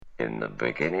In the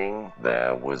beginning,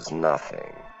 there was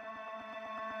nothing.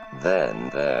 Then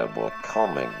there were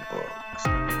comic books.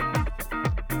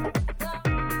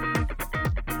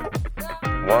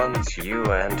 Once you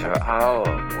enter our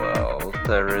world,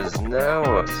 there is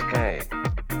no escape.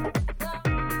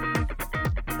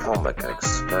 Comic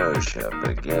exposure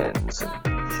begins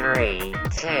in 3,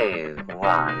 2,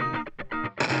 1.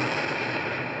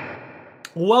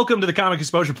 Welcome to the Comic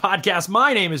Exposure Podcast.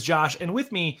 My name is Josh, and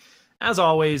with me, as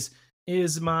always,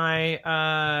 is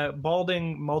my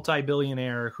balding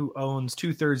multi-billionaire who owns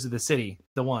 2/3 of the city.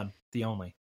 The one, the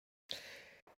only.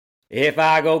 If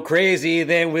I go crazy,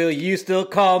 then will you still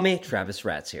call me? Travis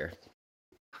Ratz here.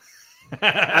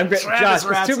 I'm great. Josh,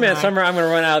 it's 2 minutes summer. I'm going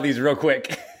to run out of these real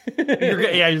quick.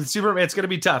 Yeah, Superman. It's going to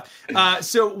be tough.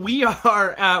 So we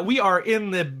are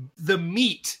in the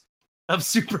meat of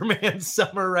Superman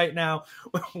summer right now.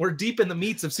 We're deep in the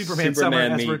meats of Superman summer.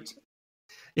 We're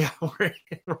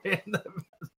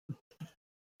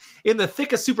in the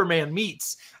thick of Superman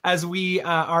meats as we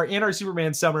are in our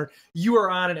Superman summer. You are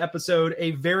on an episode,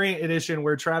 a variant edition,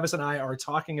 where Travis and I are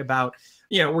talking about,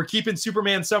 we're keeping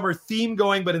Superman summer theme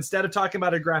going, but instead of talking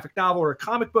about a graphic novel or a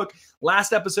comic book,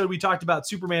 last episode we talked about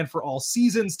Superman for All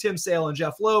Seasons, Tim Sale and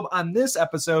Jeff Loeb. On this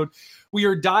episode, we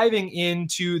are diving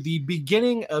into the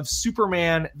beginning of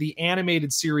Superman, the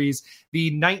animated series,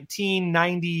 the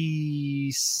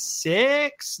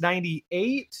 1996,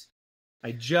 98.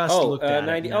 I just looked at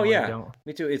 90, it. Oh, yeah.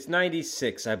 Me too. It's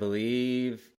 96, I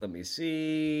believe. Let me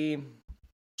see.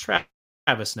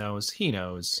 Travis knows. He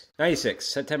knows. 96.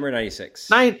 September 96.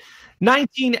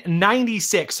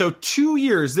 1996. So 2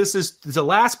 years. This is the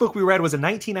last book we read was a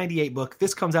 1998 book.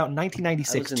 This comes out in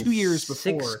 1996. 2 years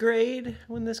before. 6th grade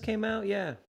when this came out.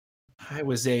 Yeah. I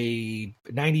was a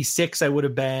 96. I would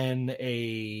have been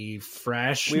a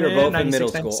freshman. We were both in middle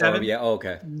school.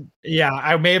 Okay. Yeah,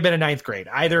 I may have been a 9th grade,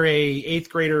 either a 8th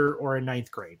grader or a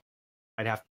 9th grade. I'd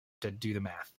have to do the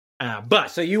math. But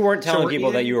so you weren't telling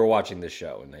people that you were watching this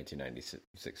show in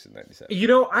 1996 and 97.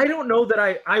 I don't know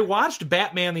that I watched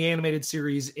Batman the animated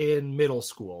series in middle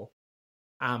school,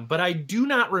 but I do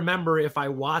not remember if I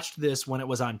watched this when it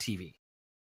was on TV.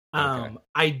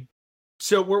 Okay.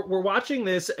 So we're watching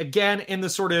this again in the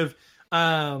sort of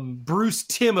Bruce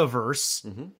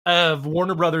Timmiverse of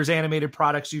Warner Brothers animated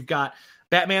products. You've got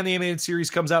Batman the animated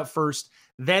series comes out first,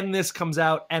 then this comes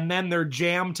out, and then they're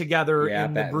jammed together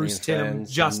in the Bruce Timm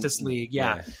Justice League.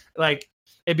 Yeah, like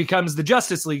it becomes the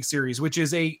Justice League series, which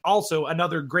is also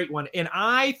another great one. And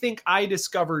I think I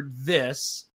discovered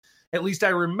this, at least I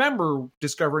remember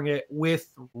discovering it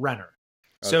with Renner.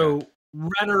 Okay. So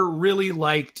Renner really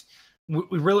liked.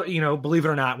 We really, believe it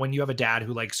or not, when you have a dad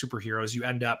who likes superheroes, you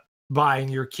end up buying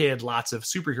your kid lots of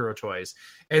superhero toys.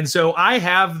 And so I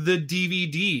have the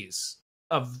DVDs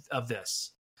of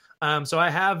this. So I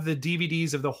have the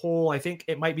DVDs of the whole, I think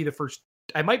it might be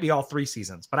I might be all 3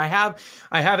 seasons, but I have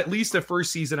at least the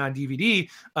first season on DVD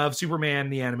of Superman,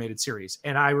 the animated series.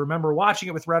 And I remember watching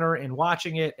it with Renner and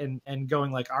watching it and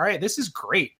going like, all right, this is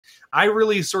great. I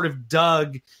really sort of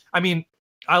dug. I mean,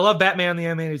 I love Batman, the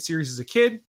animated series as a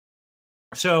kid.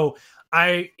 So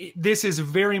this is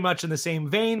very much in the same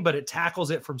vein, but it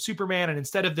tackles it from Superman, and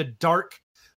instead of the dark,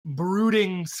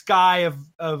 brooding sky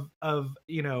of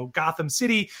Gotham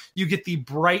City, you get the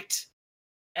bright.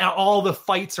 All the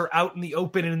fights are out in the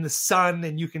open and in the sun,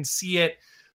 and you can see it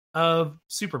of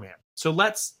Superman. So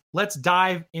let's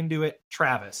dive into it,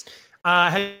 Travis.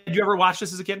 Had you ever watched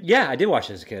this as a kid? Yeah, I did watch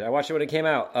it as a kid. I watched it when it came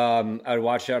out. I would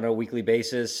watch it on a weekly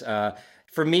basis.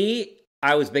 For me,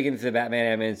 I was big into the Batman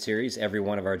animated series. Every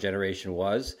one of our generation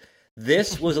was.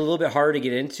 This was a little bit harder to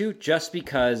get into just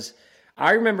because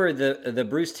I remember the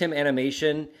Bruce Timm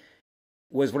animation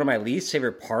was one of my least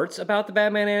favorite parts about the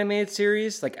Batman animated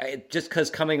series. Just because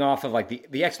coming off of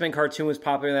the X-Men cartoon was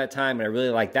popular at that time, and I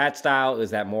really liked that style. It was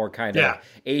that more kind of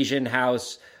Asian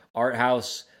house, art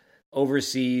house,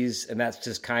 overseas, and that's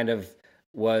just kind of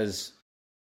was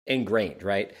ingrained,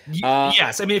 right?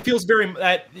 Yes, I mean it feels very.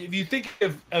 If you think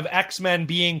of X-Men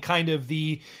being kind of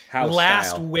the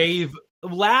last wave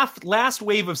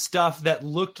of stuff that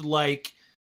looked like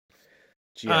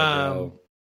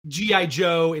G.I.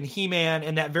 Joe and He-Man,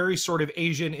 and that very sort of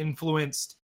Asian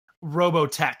influenced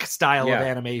Robotech style of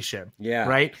animation,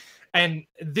 right? And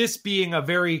this being a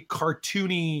very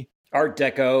cartoony Art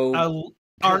Deco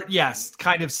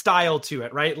kind of style to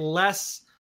it, right? Less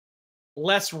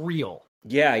real.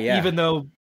 Yeah. Even though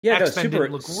X-Men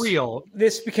didn't look real.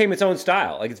 This became its own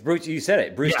style. Like it's Bruce, you said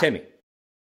it, Bruce Timmy.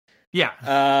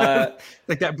 Yeah.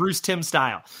 Like that Bruce Timm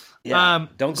style. Yeah.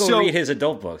 Don't go read his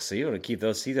adult books. So you want to keep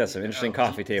those. He's got some interesting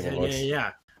coffee table books.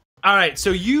 Yeah. All right, so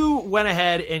you went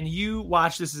ahead and you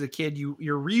watched this as a kid.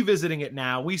 You're revisiting it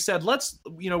now. We said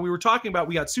we were talking about,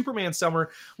 we got Superman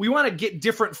Summer. We want to get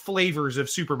different flavors of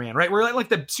Superman, right? We're like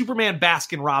the Superman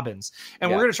Baskin Robbins, and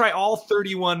we're going to try all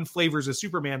 31 flavors of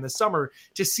Superman this summer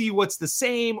to see what's the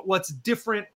same, what's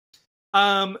different.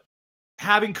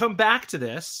 Having come back to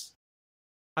this,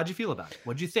 how'd you feel about it?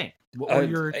 What'd you think? What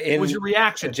was your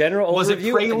reaction? General was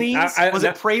overview?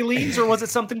 It pralines or was it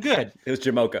something good? It was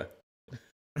Jamocha.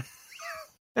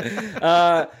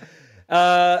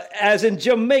 As in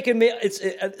Jamaican,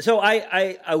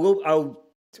 I'll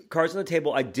cards on the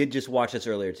table. I did just watch this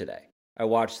earlier today. I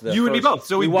watched the you and me both.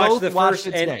 So we watched both the watched first,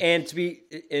 it today. and to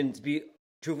be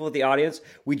truthful with the audience,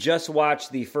 we just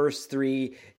watched the first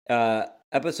 3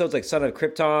 episodes, like Son of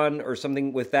Krypton or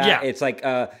something with that. Yeah. It's like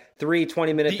 3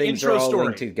 20-minute things intro are all story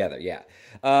linked together. Yeah.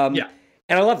 And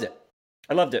I loved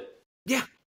it. Yeah.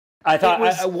 I thought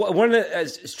one of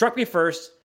the struck me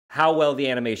first how well the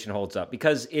animation holds up,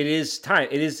 because it is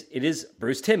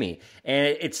Bruce Timmey,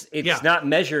 and it's not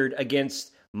measured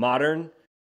against modern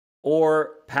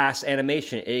or past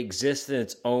animation. It exists in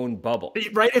its own bubble.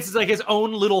 Right? It's like its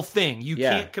own little thing. You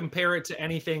can't compare it to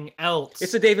anything else.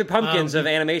 It's the David Pumpkins of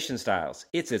animation styles.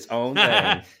 It's its own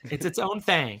thing. It's its own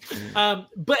thing.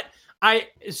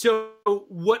 So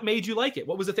what made you like it?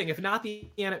 What was the thing? If not the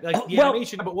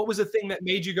animation, but what was the thing that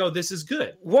made you go, this is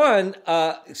good? One,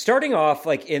 starting off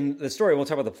like in the story, we'll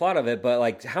talk about the plot of it, but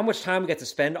like how much time we get to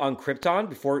spend on Krypton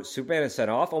before Superman is sent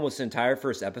off, almost the entire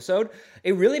first episode.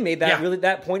 It really made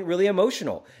that point really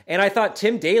emotional. And I thought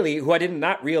Tim Daly, who I did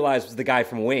not realize was the guy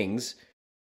from Wings,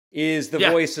 is the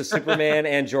voice of Superman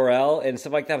and Jor-El and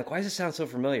stuff like that. I'm like, why does it sound so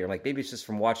familiar? I'm like, maybe it's just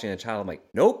from watching a child. I'm like,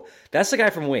 nope, that's the guy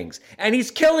from Wings. And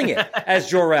he's killing it as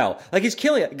Jor-El. Like, he's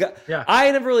killing it. Yeah. I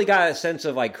never really got a sense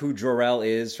of, like, who Jor-El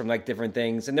is from, like, different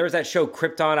things. And there was that show,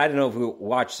 Krypton. I don't know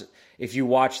if you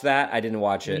watched that. I didn't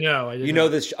watch it. No, I didn't. You know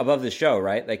this above the show,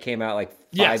 right? That came out, like,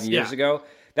 5 years ago.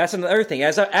 That's another thing.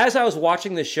 As I was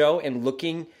watching the show and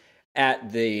looking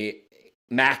at the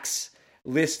Max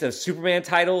list of Superman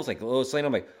titles, like Lois Lane,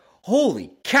 I'm like, holy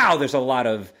cow, there's a lot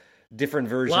of different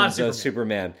versions of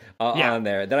Superman on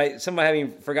there that I haven't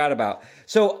even forgot about.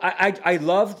 So I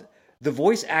loved the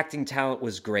voice acting talent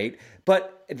was great,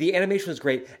 but the animation was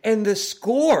great. And the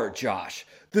score, Josh,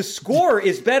 the score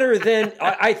is better than,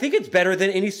 I think it's better than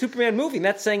any Superman movie. And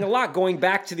that's saying a lot, going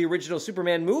back to the original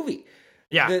Superman movie.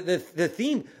 Yeah. The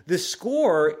theme, the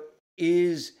score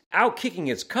is outkicking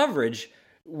its coverage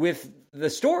with the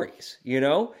stories, you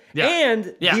know? Yeah. And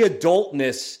the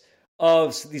adultness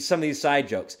of some of these side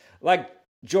jokes. Like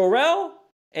Jor-El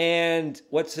and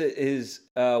what's his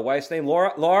wife's name?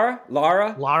 Laura?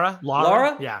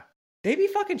 Yeah. They be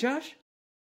fucking Josh.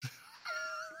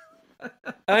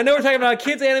 I know we're talking about a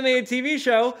kids animated TV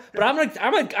show, but I'm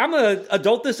gonna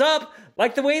adult this up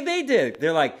like the way they did.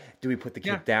 They're like, do we put the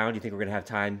kid down? Do you think we're gonna have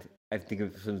time? I think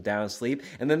of some down and sleep.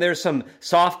 And then there's some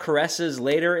soft caresses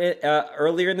later,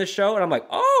 earlier in the show, and I'm like,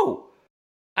 oh,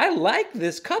 I like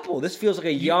this couple. This feels like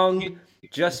a young,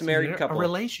 just married couple. A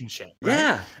relationship.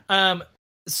 Right? Yeah.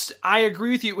 I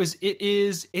agree with you.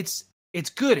 It's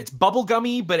good. It's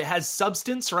bubblegummy, but it has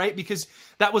substance, right? Because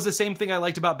that was the same thing I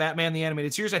liked about Batman the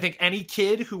Animated Series. I think any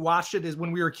kid who watched it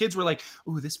when we were kids were like,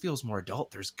 ooh, this feels more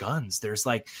adult. There's guns. There's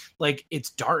like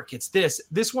it's dark. It's this.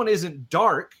 This one isn't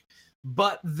dark,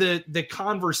 but the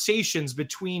conversations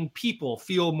between people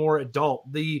feel more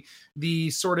adult. The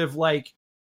sort of like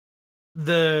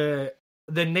the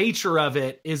nature of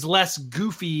it is less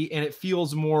goofy and it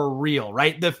feels more real,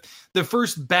 right? The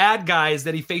first bad guys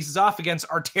that he faces off against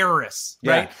are terrorists,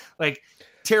 right? Like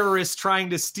terrorists trying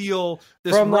to steal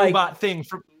this from robot thing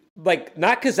from like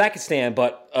not Kazakhstan,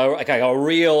 but like a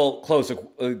real close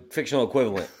fictional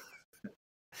equivalent.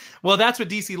 Well, that's what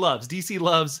DC loves. DC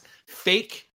loves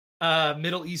fake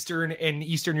Middle Eastern and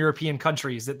Eastern European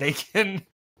countries that they can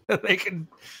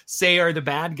say are the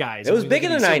bad guys. It was big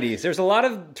in the 90s. There's a lot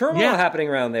of turmoil happening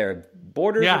around there.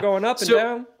 Borders are going up and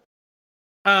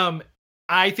down.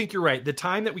 I think you're right. The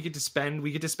time that we get to spend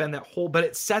that whole, but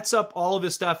it sets up all of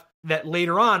this stuff that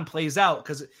later on plays out,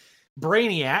 because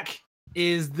Brainiac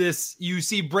is this, you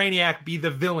see Brainiac be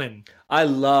the villain. I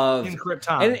love in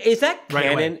Krypton. And is that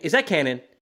canon? Is that canon?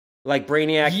 Like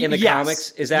Brainiac in the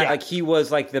comics? Is that like he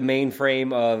was like the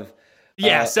mainframe of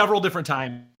several different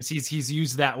times he's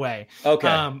used that way.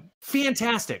 Okay.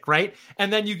 Fantastic, right?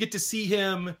 And then you get to see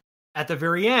him at the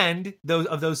very end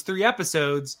those 3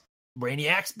 episodes.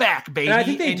 Brainiac's back, baby. And I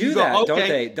think they do that, don't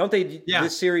they? Don't they? Yeah.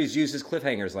 This series uses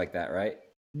cliffhangers like that, right?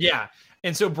 Yeah.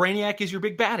 And so Brainiac is your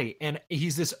big baddie, and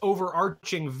he's this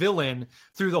overarching villain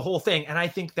through the whole thing. And I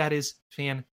think that is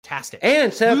fantastic. fantastic.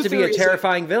 And set up Luther to be a is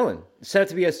terrifying villain. Set up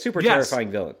to be a super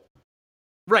terrifying villain.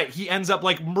 Right. He ends up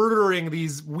like murdering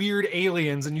these weird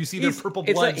aliens, and you see their purple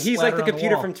blood. He's like the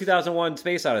computer wall. from 2001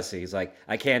 Space Odyssey. He's like,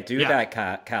 I can't do that,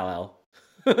 Kal-El.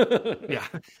 Yeah,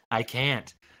 I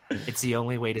can't. It's the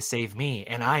only way to save me,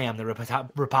 and I am the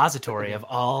repository of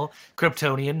all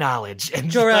Kryptonian knowledge.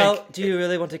 And Jor-El, do you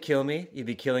really want to kill me? You'd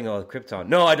be killing all of Krypton.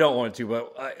 No, I don't want to,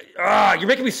 but you're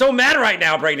making me so mad right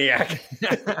now, Brainiac.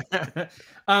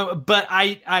 But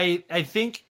I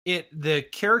think the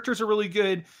characters are really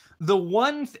good. The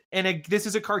one, this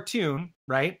is a cartoon,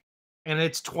 right? And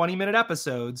it's 20-minute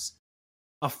episodes,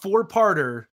 a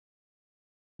 4-parter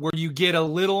where you get a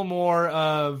little more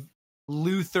of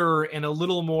Luther and a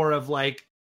little more of like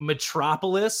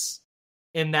Metropolis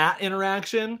in that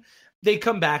interaction. They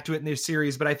come back to it in this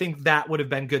series, but I think that would have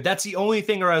been good. That's the only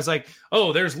thing where I was like,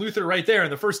 oh, there's Luther right there.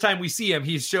 And the first time we see him,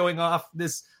 he's showing off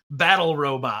this battle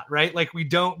robot, right? Like we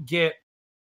don't get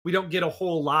a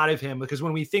whole lot of him, because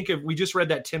when we just read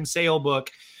that Tim Sale book,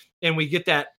 and we get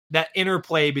that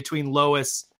interplay between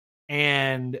Lois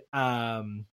and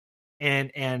Lex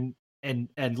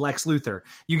Luthor.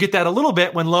 You get that a little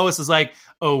bit when Lois is like,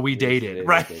 "Oh, we dated,"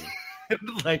 right?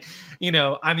 Like,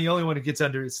 I'm the only one who gets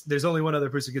under. There's only one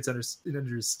other person who gets under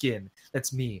his skin.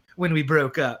 That's me. When we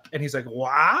broke up, and he's like,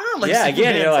 "Wow!" Like, yeah,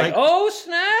 again, you're like, "Oh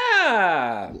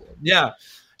snap!" Yeah.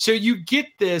 So you get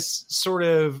this sort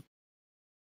of.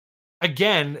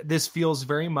 Again, this feels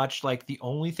very much like the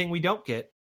only thing we don't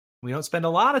get. We don't spend a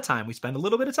lot of time. We spend a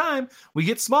little bit of time. We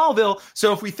get Smallville.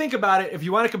 So if we think about it, if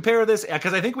you want to compare this,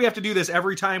 because I think we have to do this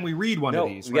every time we read one of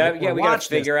these. Right? We got to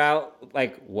figure out,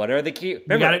 like, what are the key...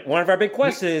 Remember, one of our big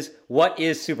questions is, what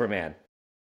is Superman?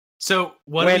 So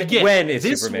what do we get? When is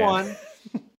this Superman?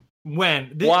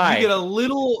 Why?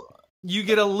 You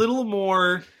get a little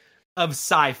more of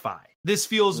sci-fi. This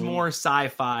feels more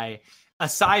sci-fi, a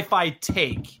sci-fi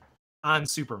take on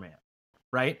Superman,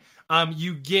 right?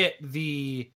 You get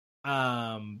the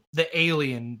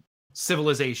alien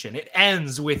civilization. It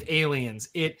ends with aliens.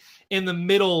 In the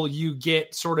middle, you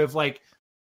get sort of like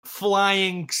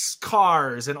flying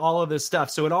cars and all of this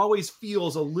stuff. So it always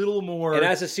feels a little more. And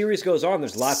as the series goes on,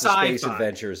 there's lots sci-fi. of space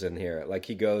adventures in here. Like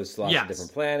he goes to lots of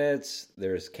different planets.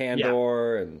 There's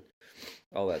Kandor and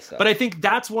all that stuff. But I think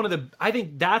that's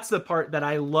the part that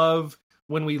I love.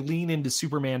 When we lean into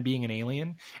Superman being an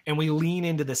alien and we lean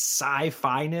into the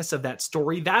sci-fi-ness of that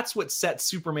story, that's what sets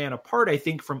Superman apart, I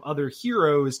think, from other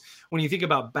heroes when you think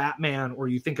about Batman or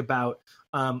you think about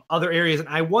other areas. And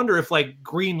I wonder if like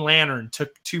Green Lantern took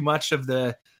too much of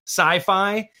the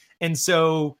sci-fi, and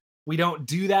so we don't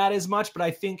do that as much. But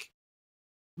I think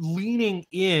leaning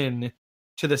in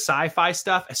to the sci-fi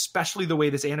stuff, especially the way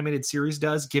this animated series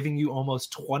does, giving you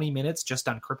almost 20 minutes just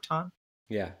on Krypton.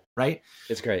 Yeah. Right?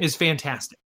 It's great. It's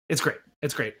fantastic. It's great.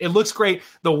 It's great. It looks great.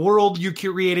 The world you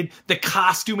created, the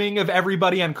costuming of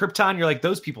everybody on Krypton, you're like,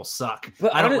 those people suck.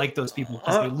 But I don't like those people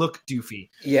because they look doofy.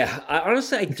 Yeah.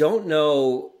 Honestly, I don't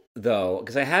know, though,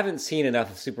 because I haven't seen enough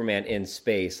of Superman in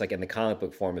space, like in the comic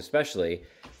book form especially,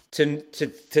 to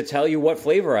tell you what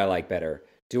flavor I like better.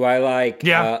 Do I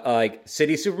like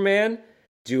City Superman?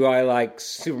 Do I like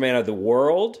Superman of the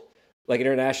world? Like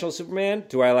International Superman?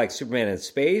 Do I like Superman in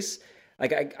space?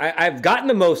 Like I've gotten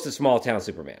the most of small town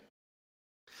Superman.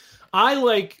 I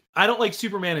don't like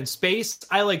Superman in space.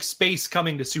 I like space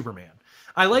coming to Superman.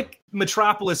 I like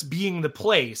Metropolis being the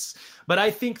place, but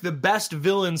I think the best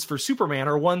villains for Superman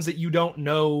are ones that you don't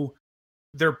know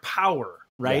their power,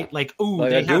 right? Yeah. Like,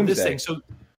 they have this thing. So,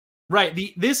 right,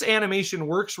 this animation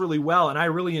works really well, and I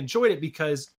really enjoyed it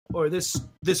because, or this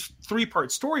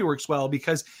 3-part story works well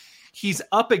because he's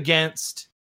up against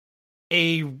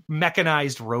a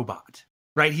mechanized robot.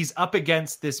 Right, he's up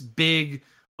against this big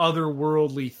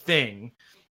otherworldly thing,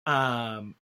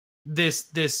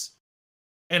 this,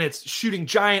 and it's shooting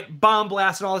giant bomb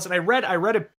blasts and all this. And I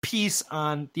read a piece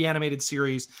on the animated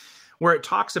series where it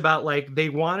talks about like they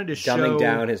wanted to dumbing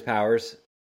down his powers.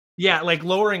 Yeah, like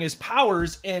lowering his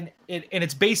powers, and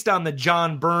it's based on the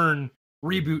John Byrne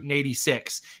reboot in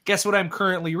 '86. Guess what I'm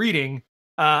currently reading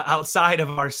outside of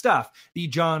our stuff? The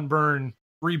John Byrne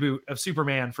reboot of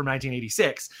Superman from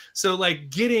 1986. So like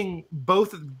getting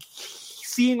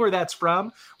seeing where that's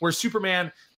from, where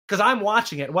Superman, because I'm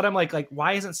watching it, what I'm like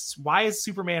why is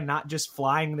Superman not just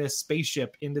flying this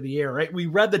spaceship into the air, right? We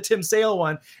read the Tim Sale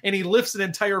one and he lifts an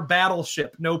entire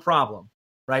battleship, no problem,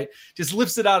 right? Just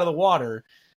lifts it out of the water.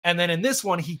 And then in this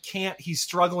one, he can't, he's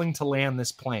struggling to land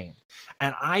this plane.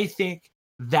 And I think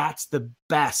that's the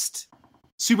best.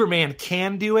 Superman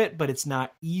can do it, but it's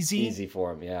not easy. Easy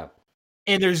for him, yeah.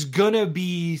 And there's gonna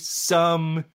be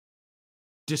some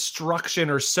destruction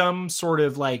or some sort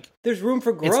of like there's room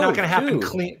for growth. It's not going to happen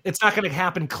clean. It's not going to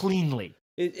happen cleanly.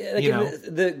 Like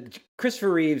in the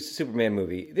Christopher Reeves Superman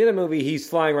movie, the other movie, he's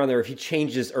flying around there. If he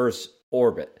changes Earth's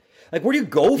orbit, like where do you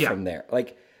go from there?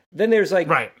 Like then there's like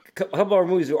a couple of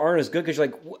movies that aren't as good because you're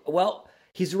like, well,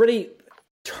 he's already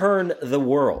turned the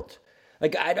world.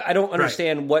 Like I don't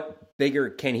understand what bigger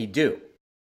can he do.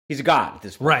 He's a god at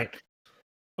this point.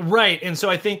 Right. And so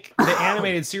I think the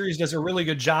animated series does a really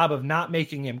good job of not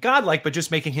making him godlike, but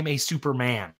just making him a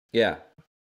Superman. Yeah.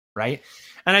 Right.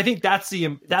 And I think that's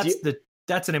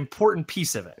an important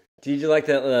piece of it. Did you like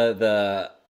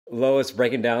the Lois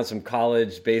breaking down some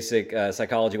college basic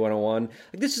psychology 101?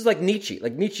 Like this is like Nietzsche.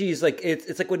 Like Nietzsche is like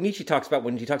it's like what Nietzsche talks about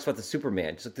when he talks about the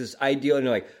Superman. It's like this ideal, and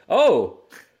you're like, oh,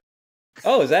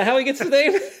 is that how he gets his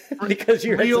name? Because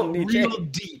you're real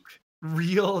deep.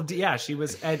 Yeah, she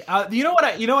was. You know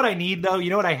what I need though. You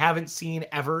know what I haven't seen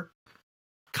ever?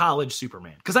 College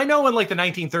Superman. Because I know in like the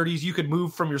 1930s, you could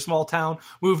move from your small town,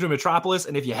 move to Metropolis,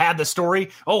 and if you had the story,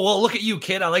 oh well, look at you,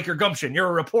 kid. I like your gumption. You're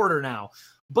a reporter now.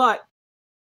 But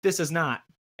this is not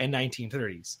in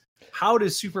 1930s. How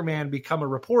does Superman become a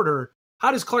reporter?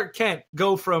 How does Clark Kent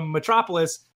go from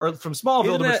Metropolis or from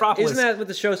Smallville to Metropolis? Isn't that what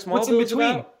the show Smallville What's in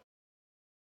between? About?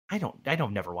 I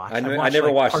don't never watch. I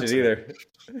never watched it either.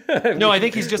 No, I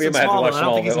think he's just in Smallville.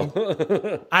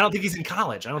 I don't think he's in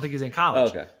college. Oh,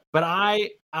 okay. But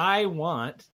I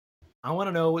want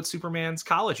to know what Superman's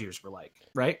college years were like,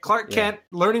 right? Clark Kent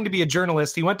learning to be a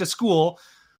journalist. He went to school,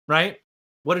 right?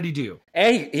 What did he do?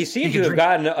 And he seemed to have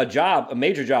gotten a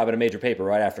major job at a major paper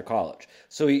right after college.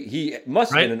 So he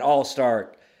must have been an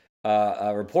all-star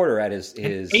reporter at his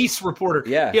ace reporter.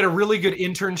 Yeah. He had a really good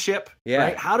internship. Yeah.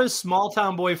 Right? How does small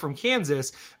town boy from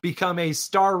Kansas become a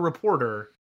star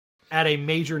reporter at a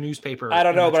major newspaper? I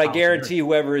don't know, but I guarantee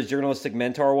whoever his journalistic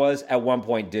mentor was at one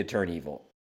point did turn evil.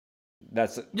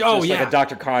 That's like a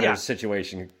Dr. Connors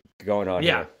situation going on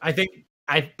here.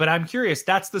 But I'm curious.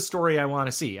 That's the story I want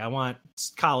to see. I want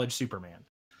college Superman.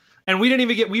 And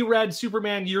we read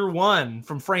Superman Year One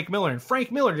from Frank Miller, and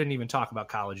Frank Miller didn't even talk about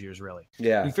college years, really.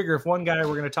 Yeah. You figure if one guy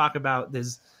we're going to talk about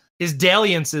his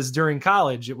dalliances during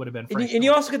college, it would have been Frank Miller. And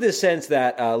you also get this sense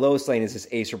that Lois Lane is this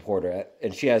ace reporter,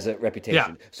 and she has a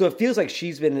reputation. Yeah. So it feels like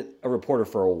she's been a reporter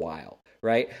for a while,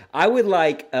 right? I would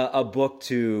like a book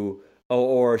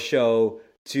or a show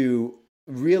to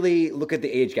really look at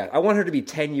the age gap. I want her to be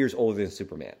 10 years older than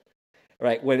Superman.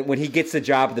 Right, when he gets the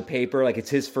job at the paper, like it's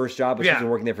his first job, but she's been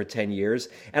working there for 10 years.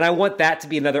 And I want that to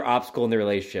be another obstacle in the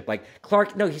relationship. Like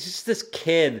Clark, no, he's just this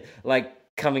kid,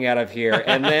 like coming out of here.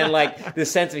 And then like the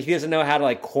sense of he doesn't know how to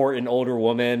like court an older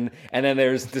woman. And then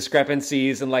there's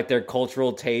discrepancies in like their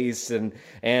cultural tastes and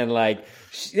like,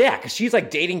 because she's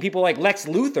like dating people like Lex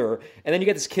Luthor. And then you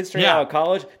get this kid straight out of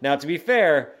college. Now, to be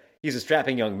fair, he's a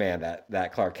strapping young man,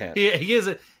 that Clark Kent.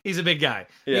 He's a big guy.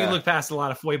 Yeah. You can look past a lot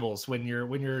of foibles when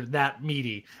you're that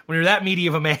meaty. When you're that meaty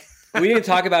of a man. We didn't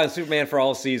talk about Superman for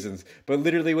all seasons, but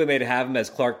literally when they'd have him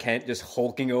as Clark Kent just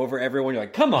hulking over everyone, you're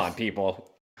like, come on,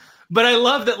 people. But I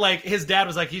love that like his dad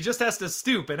was like, he just has to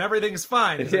stoop and everything's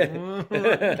fine.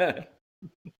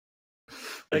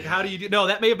 Like, how do you do? No,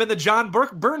 that may have been the John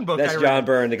Byrne book. That's John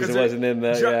Byrne because it wasn't in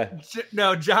the.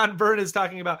 No, John Byrne is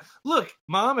talking about. Look,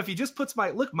 Mom, if he just puts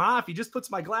my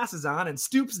glasses on and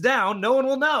stoops down, no one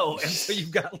will know. And so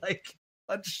you've got like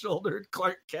unshouldered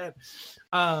Clark Kent.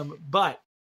 But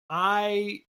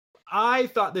I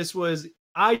thought this was.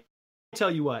 I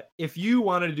tell you what, if you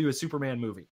wanted to do a Superman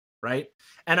movie, right?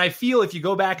 And I feel if you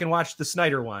go back and watch the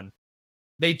Snyder one,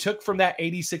 they took from that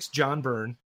 '86 John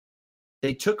Byrne.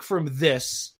 They took from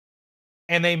this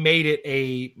and they made it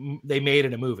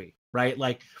a movie, right?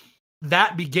 Like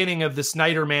that beginning of the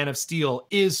Snyder Man of Steel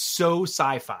is so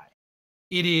sci-fi.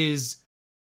 It is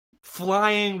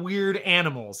flying weird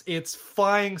animals. It's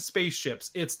flying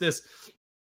spaceships. It's this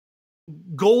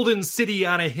golden city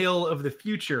on a hill of the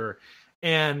future.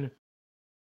 And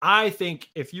I think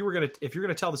if you're going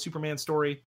to tell the Superman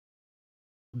story,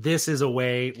 this is a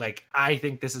way, like, I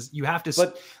think this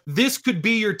could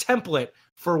be your template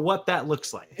for what that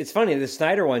looks like. It's funny, the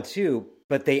Snyder one too,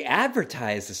 but they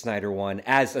advertised the Snyder one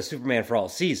as a Superman for all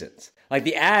seasons. Like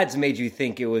the ads made you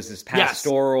think it was this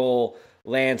pastoral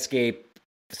landscape,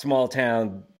 small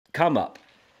town come up.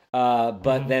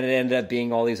 But then it ended up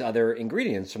being all these other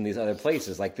ingredients from these other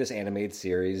places, like this animated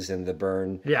series and the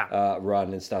Byrne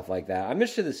run and stuff like that. I'm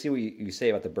interested to see what you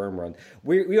say about the Byrne run.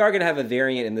 We are going to have a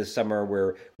variant in this summer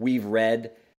where we've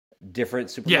read different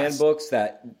Superman books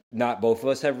that not both of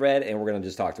us have read, and we're going to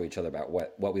just talk to each other about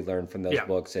what we learned from those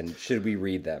books and should we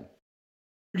read them.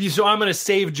 So I'm going to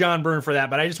save John Byrne for that,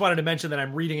 but I just wanted to mention that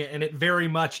I'm reading it, and it very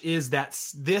much is that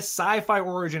this sci-fi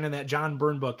origin in that John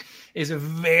Byrne book is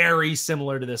very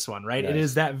similar to this one, right? Nice. It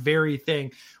is that very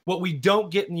thing. What we don't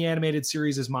get in the animated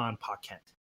series is Ma and Pa Kent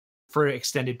for an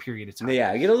extended period of time.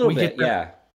 Yeah, you get a little bit,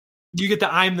 You get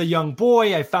the I'm the young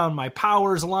boy, I found my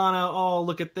powers, Lana, oh,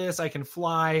 look at this, I can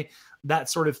fly, that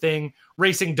sort of thing.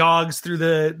 Racing dogs through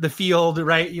the field,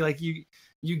 right?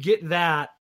 You get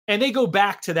that. And they go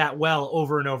back to that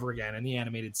over and over again in the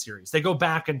animated series. They go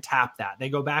back and tap that. They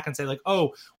go back and say, like,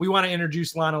 oh, we want to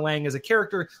introduce Lana Lang as a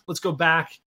character. Let's go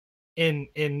back and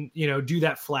do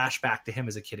that flashback to him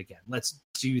as a kid again. Let's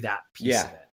do that piece of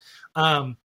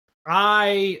it.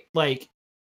 I like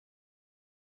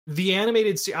the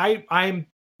animated series. I'm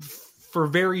for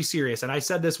very serious. And I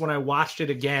said this when I watched it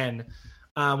again,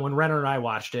 when Renner and I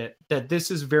watched it, that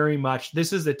this is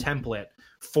the template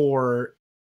for...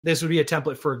 This would be a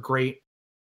template for a great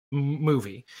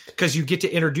movie because you get to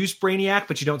introduce Brainiac,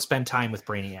 but you don't spend time with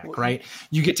Brainiac, right?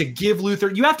 You get to give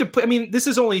Luthor. You have to put, this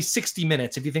is only 60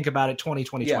 minutes if you think about it,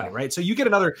 2020, right? So you get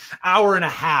another hour and a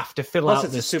half to fill out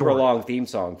this it's a super long theme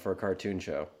song for a cartoon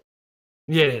show.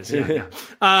 Yeah, it is.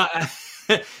 Yeah.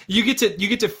 You get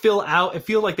to fill out. I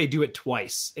feel like they do it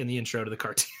twice in the intro to the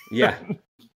cartoon. Yeah.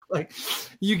 Like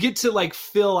you get to like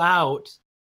fill out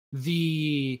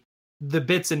the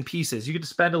bits and pieces. You get to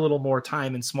spend a little more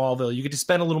time in Smallville. You get to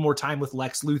spend a little more time with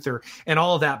Lex Luthor and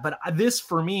all of that. But this,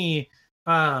 for me,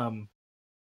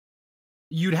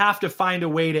 you'd have to find a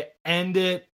way to end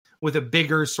it with a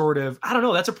bigger sort of, I don't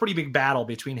know, that's a pretty big battle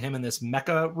between him and this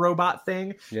mecha robot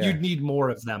thing. Yeah. You'd need more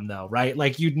of them though, right?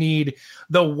 Like you'd need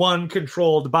the one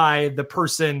controlled by the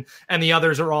person and the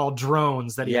others are all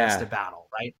drones that he has to battle,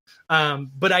 right?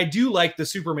 But I do like the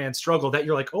Superman struggle that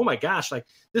you're like, oh my gosh, like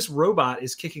this robot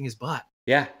is kicking his butt.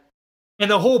 Yeah.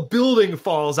 And the whole building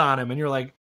falls on him and you're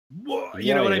like, whoa,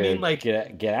 you know what I mean? Like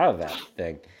get out of that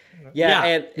thing. Yeah.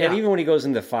 And even when he goes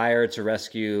in the fire to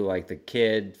rescue like the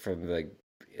kid from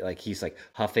like he's like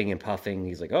huffing and puffing.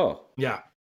 He's like, oh yeah.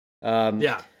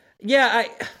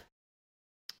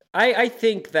 I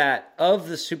think that of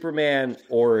the Superman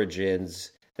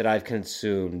origins that I've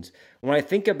consumed, when I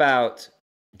think about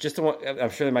just the one, I'm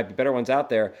sure there might be better ones out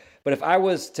there, but if I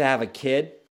was to have a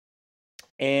kid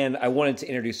and I wanted to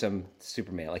introduce him to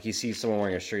Superman, like he sees someone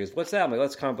wearing a shirt, he goes, what's that? I'm like,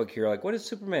 that's comic book hero. Like, what is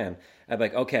Superman? I'd be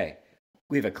like, okay,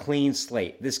 we have a clean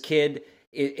slate. This kid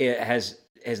it has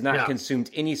not consumed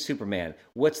any Superman.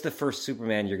 What's the first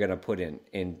Superman you're going to put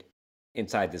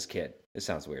inside this kid? It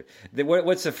sounds weird.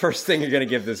 What's the first thing you're going to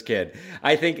give this kid?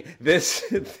 I think this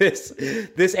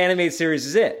animated series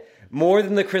is it. More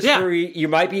than the Christopher Reeve, you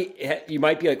might be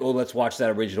like, oh, let's watch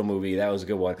that original movie. That was a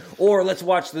good one. Or let's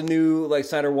watch the new like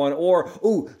Snyder one. Or I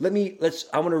want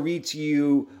to read to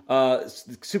you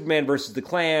Superman versus the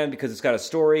Klan because it's got a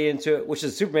story into it, which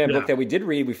is a Superman book that we did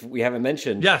read. We haven't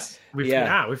mentioned. Yes, we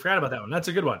forgot about that one. That's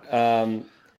a good one.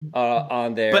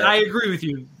 On there, but I agree with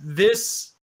you.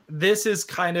 This is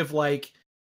kind of like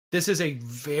this is a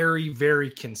very,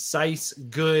 very concise,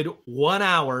 good 1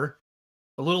 hour.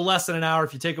 A little less than an hour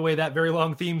if you take away that very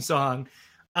long theme song,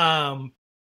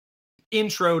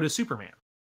 intro to Superman.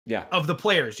 Yeah. Of the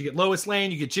players. You get Lois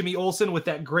Lane, you get Jimmy Olsen with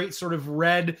that great sort of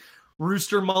red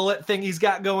rooster mullet thing he's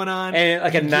got going on. And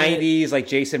like 90s, like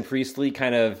Jason Priestley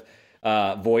kind of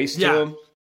voice to him.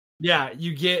 Yeah,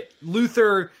 you get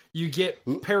Luthor, you get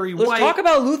Perry White. Let's talk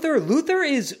about Luthor. Luthor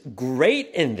is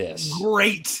great in this.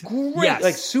 Great. Yes.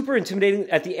 Like super intimidating.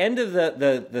 At the end of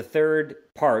the third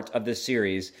part of this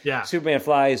series, Superman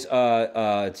flies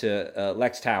to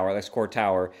Lex Court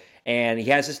Tower, and he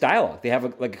has this dialogue. They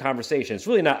have a conversation. It's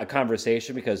really not a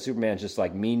conversation because Superman's just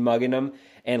like mean mugging him,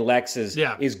 and Lex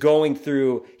is going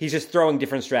through. He's just throwing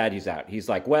different strategies out. He's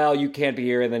like, "Well, you can't be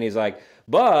here," and then he's like,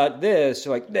 but this,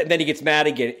 like, then he gets mad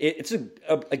again. It's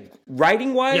a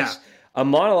writing wise, a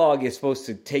monologue is supposed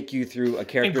to take you through a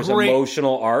character's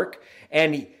emotional arc,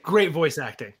 and great voice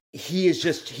acting. He's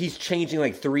changing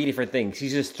like 3 different things.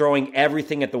 He's just throwing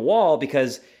everything at the wall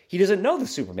because he doesn't know the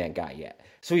Superman guy yet.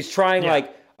 So he's trying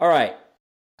like, all right,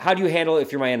 how do you handle it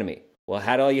if you're my enemy? Well,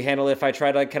 how do you handle it if I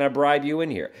try to kind of bribe you in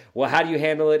here? Well, how do you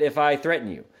handle it if I threaten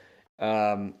you?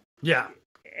 And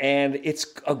it's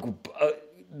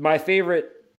my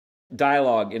favorite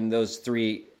dialogue in those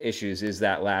 3 issues is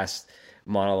that last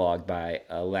monologue by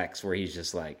Lex, where he's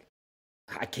just like,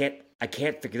 I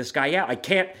can't figure this guy out.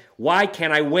 Why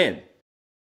can't I win?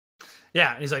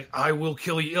 Yeah, and he's like, I will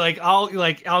kill you.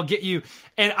 I'll get you.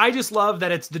 And I just love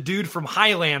that it's the dude from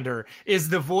Highlander is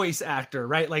the voice actor,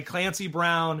 right? Like Clancy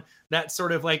Brown, that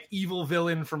sort of like evil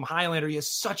villain from Highlander. He has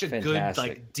such a good,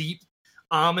 like deep,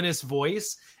 ominous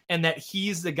voice. and that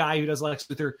he's the guy who does Lex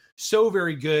Luthor so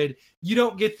very good. You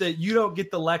don't get the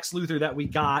Lex Luthor that we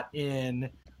got in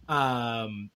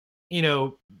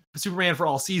Superman for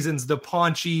All Seasons, the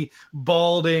paunchy,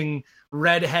 balding,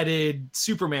 redheaded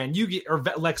Superman. You get, or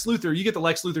Lex Luthor, you get the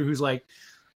Lex Luthor who's like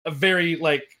a very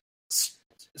like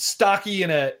stocky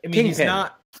and he's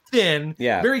not thin,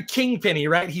 very kingpin-y,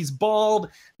 right? He's bald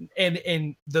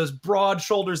and those broad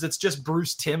shoulders. That's just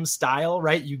Bruce Timm style,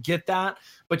 right? You get that,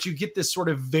 but you get this sort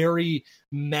of very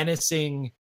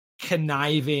menacing,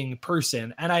 conniving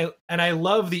person. And I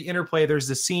love the interplay. There's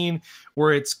the scene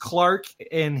where it's Clark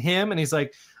and him, and he's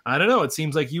like, I don't know, it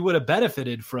seems like you would have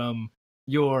benefited from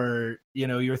your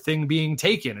thing being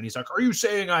taken. And he's like, are you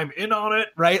saying I'm in on it?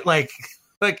 Right? Like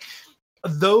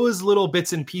those little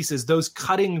bits and pieces, those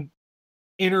cutting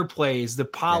interplays, the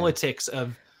politics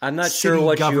of I'm not sure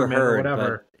what you heard,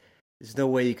 but there's no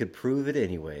way you could prove it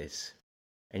anyways.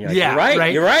 And you're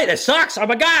like, you're right. It sucks. Oh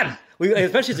my God.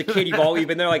 Especially as a kid, you've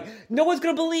been there like, no one's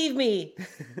going to believe me.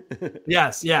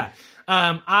 Yes. Yeah.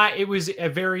 It was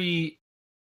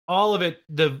all of it,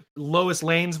 the Lois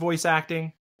Lane's voice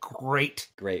acting, great.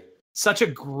 Such a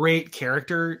great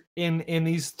character in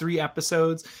these 3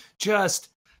 episodes. Just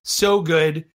so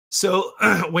good. So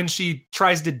when she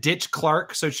tries to ditch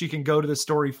Clark so she can go to the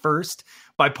story first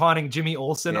by pawning Jimmy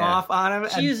Olsen off on him.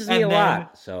 She uses me a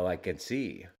lot, so I can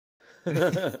see.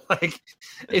 Like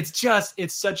it's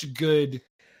such good.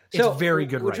 It's very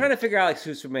good. We're trying to figure out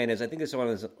who Superman is. I think this one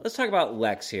is. Let's talk about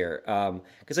Lex here,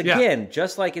 because again,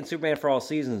 just like in Superman for All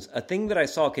Seasons, a thing that I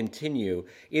saw continue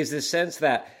is the sense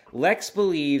that Lex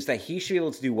believes that he should be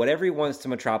able to do whatever he wants to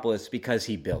Metropolis because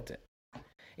he built it.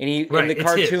 And in the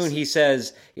cartoon, he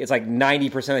says it's like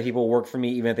 90% of people work for me,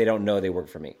 even if they don't know they work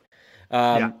for me.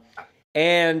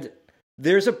 And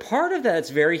there's a part of that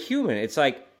that's very human. It's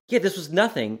like, yeah, this was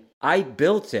nothing. I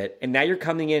built it, and now you're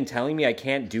coming in telling me I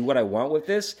can't do what I want with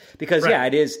this? Because, we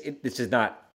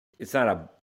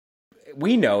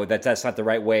know that that's not the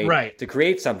right way to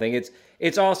create something.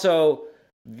 It's also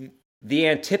the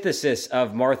antithesis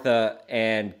of Martha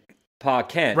and Pa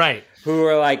Kent, who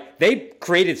are like, they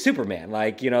created Superman.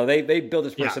 Like, they built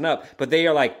this person up, but they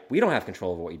are like, we don't have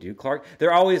control over what you do, Clark.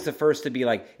 They're always the first to be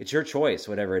like, it's your choice,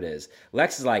 whatever it is.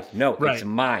 Lex is like, no, it's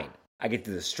mine. I get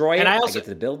to destroy it. I get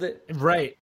to build it.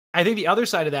 Right. I think the other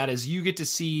side of that is you get to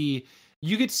see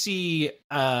the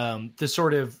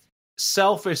sort of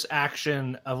selfish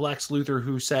action of Lex Luthor,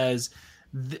 who says,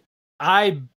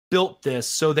 I built this,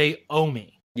 so they owe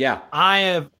me. Yeah.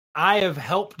 I have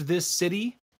helped this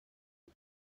city.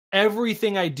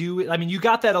 Everything I do, I mean, you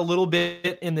got that a little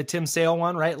bit in the Tim Sale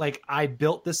one, right? Like, I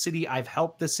built this city, I've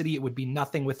helped this city, it would be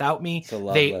nothing without me.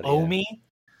 They owe me,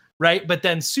 right? But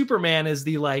then Superman is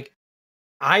the like,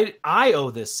 I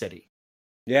owe this city.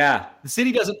 Yeah. The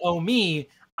city doesn't owe me.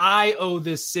 I owe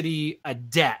this city a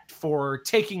debt for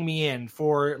taking me in,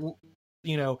 for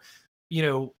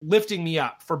lifting me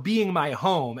up, for being my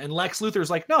home. And Lex Luthor's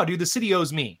like, no, dude, the city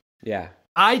owes me. Yeah.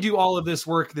 I do all of this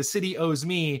work. The city owes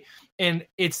me. And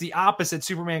it's the opposite.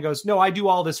 Superman goes, no, I do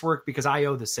all this work because I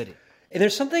owe the city. And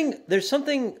there's something when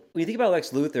you think about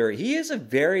Lex Luthor, he is a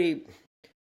very,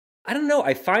 I don't know.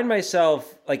 I find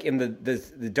myself like in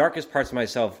the darkest parts of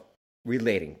myself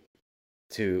relating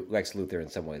to Lex Luthor in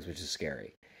some ways, which is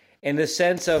scary. In the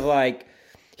sense of like,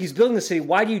 he's building the city.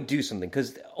 Why do you do something?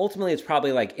 Because ultimately it's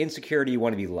probably like insecurity. You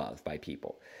want to be loved by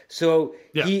people. So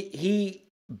he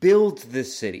builds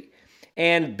this city.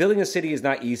 And building a city is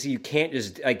not easy. You can't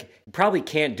just, you probably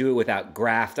can't do it without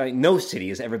graft. I mean, no city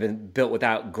has ever been built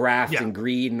without graft and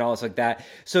greed and all this like that.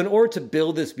 So in order to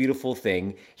build this beautiful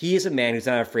thing, he is a man who's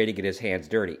not afraid to get his hands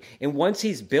dirty. And once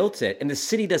he's built it and the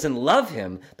city doesn't love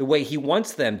him the way he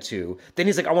wants them to, then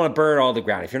he's like, I want to burn it all to the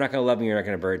ground. If you're not going to love me, you're not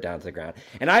going to burn it down to the ground.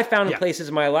 And I found in places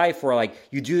in my life where like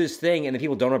you do this thing and the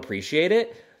people don't appreciate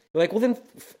it. You're like, well then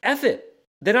F it.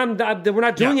 Then we're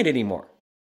not doing it anymore.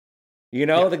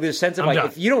 Like there's a sense of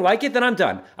if you don't like it, then I'm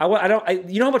done.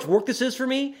 You know how much work this is for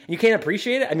me? And you can't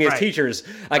appreciate it. I mean, as teachers,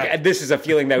 this is a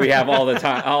feeling that we have all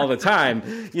the time.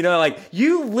 Like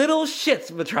you little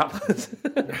shits, Metropolis.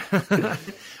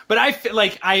 But I feel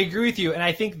like I agree with you, and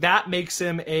I think that makes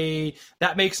him a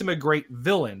great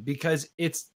villain, because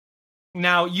it's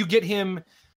now you get him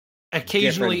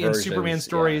occasionally in Superman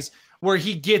stories. Where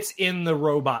he gets in the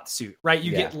robot suit, right?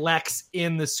 You get Lex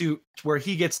in the suit where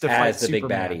he gets to fight the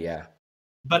Superman. Big baddie,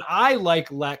 But I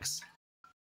like Lex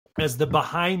as the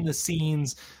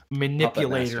behind-the-scenes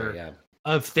manipulator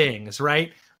of things,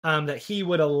 right? That he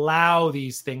would allow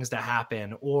these things to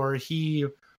happen, or he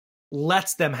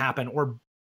lets them happen, or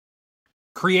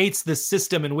creates the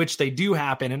system in which they do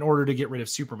happen in order to get rid of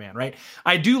Superman, right?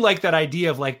 I do like that idea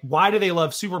of like, why do they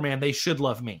love Superman? They should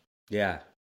love me. Yeah.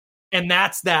 And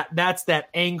that's that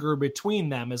anger between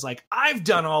them is like, I've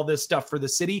done all this stuff for the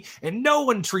city and no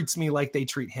one treats me like they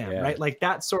treat him, right? Like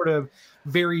that sort of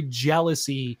very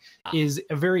jealousy is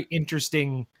a very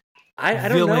interesting I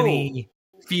don't know.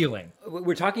 feeling.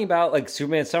 We're talking about like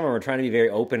Superman Summer. We're trying to be very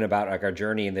open about like our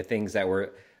journey and the things that we're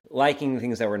liking, the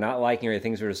things that we're not liking, or the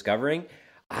things we're discovering.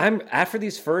 I'm after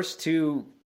these first two,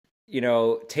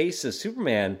 tastes of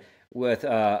Superman with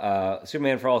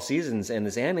Superman for All Seasons and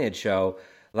this animated show.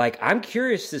 Like, I'm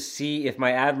curious to see if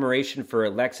my admiration for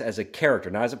Lex as a character,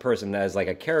 not as a person, as like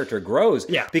a character, grows.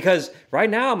 Yeah. Because right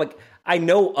now I'm like, I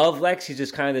know of Lex. He's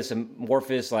just kind of this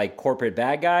amorphous, like corporate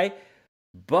bad guy.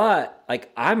 But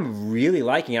like, I'm really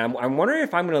liking it. I'm wondering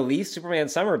if I'm going to leave Superman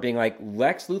Summer being like,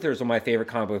 Lex Luthor is one of my favorite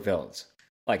comic book villains.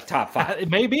 Like top 5. It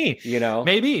may be,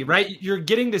 maybe, right? You're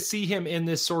getting to see him in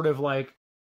this sort of like,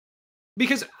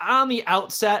 because on the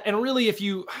outset, and really if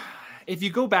you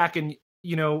go back and,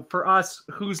 for us,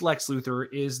 who's Lex Luthor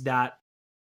is that,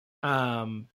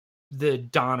 the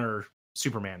Donner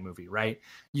Superman movie, right?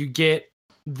 You get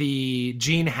the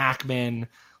Gene Hackman,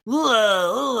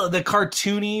 the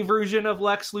cartoony version of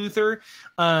Lex Luthor.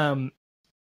 And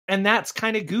that's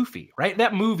kind of goofy, right?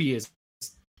 That movie is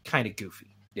kind of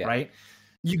goofy, right?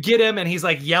 You get him and he's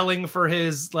like yelling for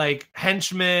his like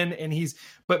henchmen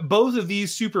but both of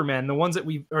these Supermen, the ones that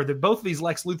both of these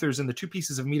Lex Luthors and the 2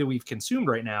 pieces of media we've consumed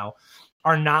right now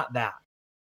are not that.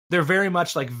 They're very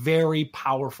much like very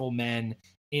powerful men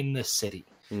in the city.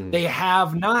 They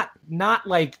have not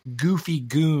like goofy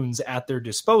goons at their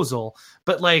disposal,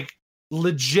 but like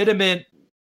legitimate,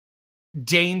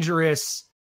 dangerous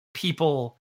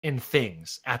people and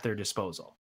things at their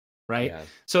disposal. Right. Yeah.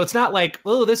 So it's not like,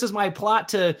 oh, this is my plot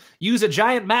to use a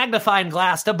giant magnifying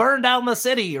glass to burn down the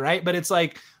city. Right. But it's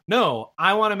like, no,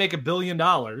 I want to make $1 billion.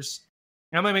 I'm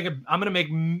going to make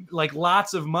like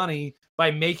lots of money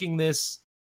by making this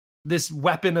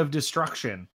weapon of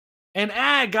destruction. And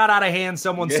it got out of hand.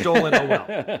 Someone stole it. Oh,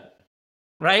 well.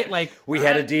 Right. Like we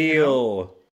had a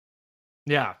deal.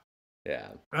 Yeah. Yeah.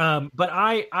 But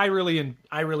I really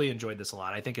enjoyed this a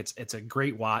lot. I think it's a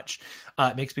great watch.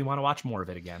 It makes me want to watch more of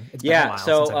it again. It's been a while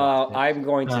since I'm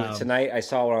going to tonight. I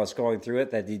saw when I was scrolling through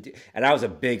it and I was a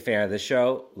big fan of the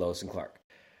show, Lois and Clark.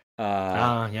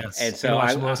 Yes. And so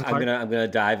I'm gonna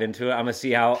dive into it. I'm gonna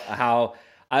see how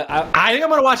I think I'm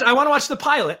gonna watch. I want to watch the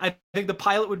pilot. I think the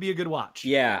pilot would be a good watch.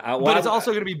 Yeah, but it's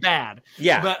also going to be bad.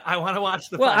 Yeah, but I want to watch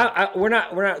the. pilot. We're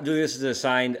not doing this as an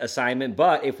assigned assignment.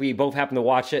 But if we both happen to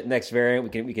watch it next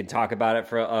variant, we can talk about it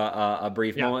for a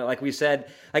brief moment. Like we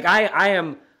said, like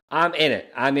I'm in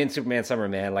it. I'm in Superman Summer,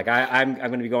 man. Like I'm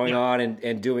going to be going on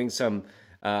and doing some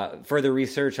further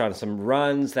research on some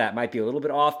runs that might be a little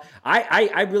bit off.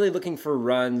 I'm really looking for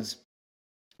runs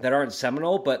that aren't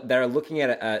seminal, but that are looking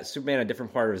at Superman a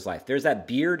different part of his life. There's that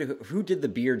Beard. Who did the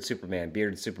Bearded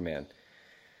Superman?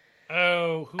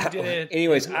 Oh, who did it?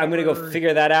 Anyways, I'm going to go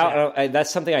figure that out. Yeah.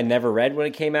 That's something I never read when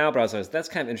it came out, but I was that's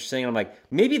kind of interesting. And I'm like,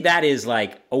 maybe that is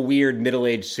like a weird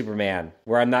middle-aged Superman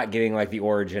where I'm not getting like the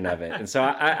origin of it. And so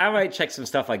I might check some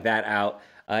stuff like that out.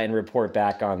 And report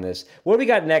back on this. What do we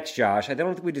got next, Josh? I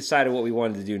don't think we decided what we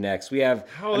wanted to do next. We have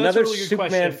another really Superman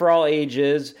question. For all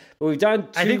ages, but we've done.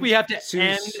 I think we have to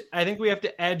end. I think we have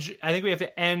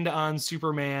to end on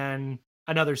Superman.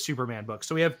 Another Superman book.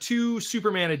 So we have 2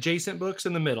 Superman adjacent books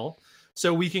in the middle.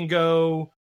 So we can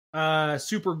go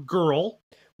Supergirl.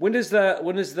 When does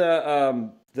the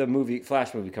movie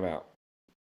Flash movie come out?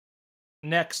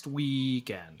 Next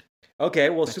weekend.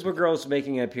 Okay, well, Supergirl's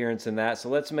making an appearance in that, so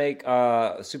let's make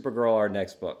Supergirl our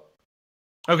next book.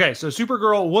 Okay, so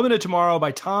Supergirl, Woman of Tomorrow by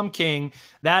Tom King.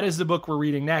 That is the book we're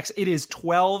reading next. It is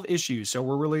 12 issues, so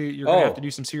you're going to have to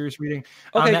do some serious reading.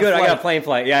 Okay, good. Flight. I got a plane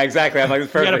flight. Yeah, exactly. I'm like,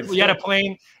 it's perfect. You got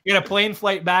a plane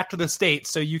flight back to the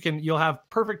States, so you'll have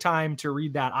perfect time to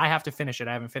read that. I have to finish it.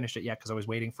 I haven't finished it yet because I was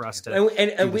waiting for us to do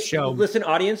the show. Listen,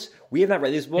 audience, we have not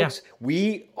read these books. Yeah.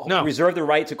 We reserve the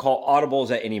right to call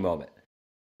audibles at any moment.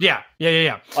 Yeah.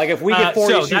 Like if we get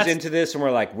 4 issues into this and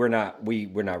we're like, we're not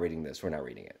reading this. We're not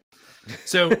reading it.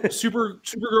 So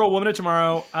Supergirl, Woman of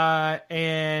Tomorrow,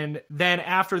 and then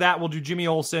after that we'll do Jimmy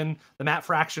Olsen, the Matt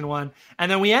Fraction one,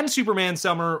 and then we end Superman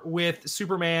Summer with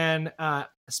Superman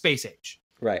Space Age.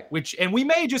 Right. And we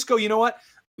may just go, you know what?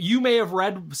 You may have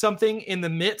read something in the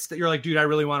midst that you're like, dude, I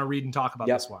really want to read and talk about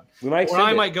this one.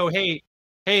 I might go, hey,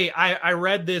 I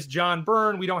read this John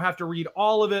Byrne. We don't have to read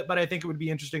all of it, but I think it would be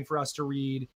interesting for us to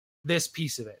read this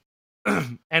piece of it.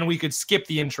 And we could skip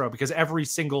the intro because every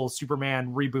single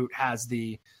Superman reboot has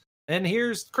and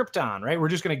here's Krypton, right? We're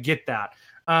just going to get that.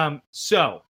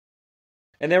 So.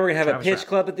 And then we're going to have Travis a pitch Wright.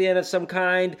 club at the end of some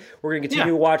kind. We're going to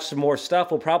continue to watch some more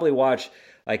stuff. We'll probably watch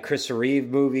like Chris Reeve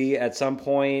movie at some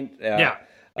point. I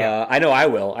know I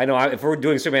will. If we're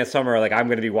doing Superman Summer, like I'm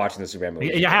going to be watching the Superman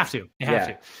movie. You have to. You have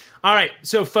to. All right.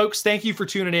 So, folks, thank you for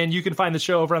tuning in. You can find the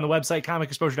show over on the website,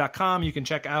 comicexposure.com. You can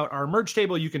check out our merch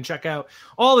table. You can check out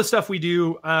all the stuff we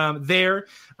do there.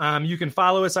 You can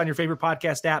follow us on your favorite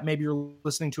podcast app. Maybe you're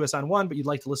listening to us on one, but you'd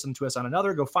like to listen to us on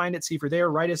another. Go find it, see if you're there.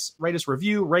 Write us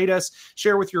review, rate us,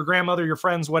 share with your grandmother, your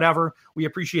friends, whatever. We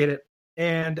appreciate it.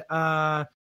 And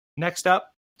next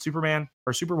up, Superman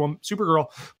or Supergirl,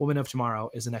 Woman of Tomorrow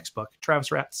is the next book.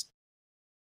 Travis Ratz.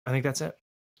 I think that's it.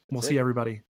 We'll see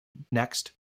everybody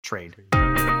next trade.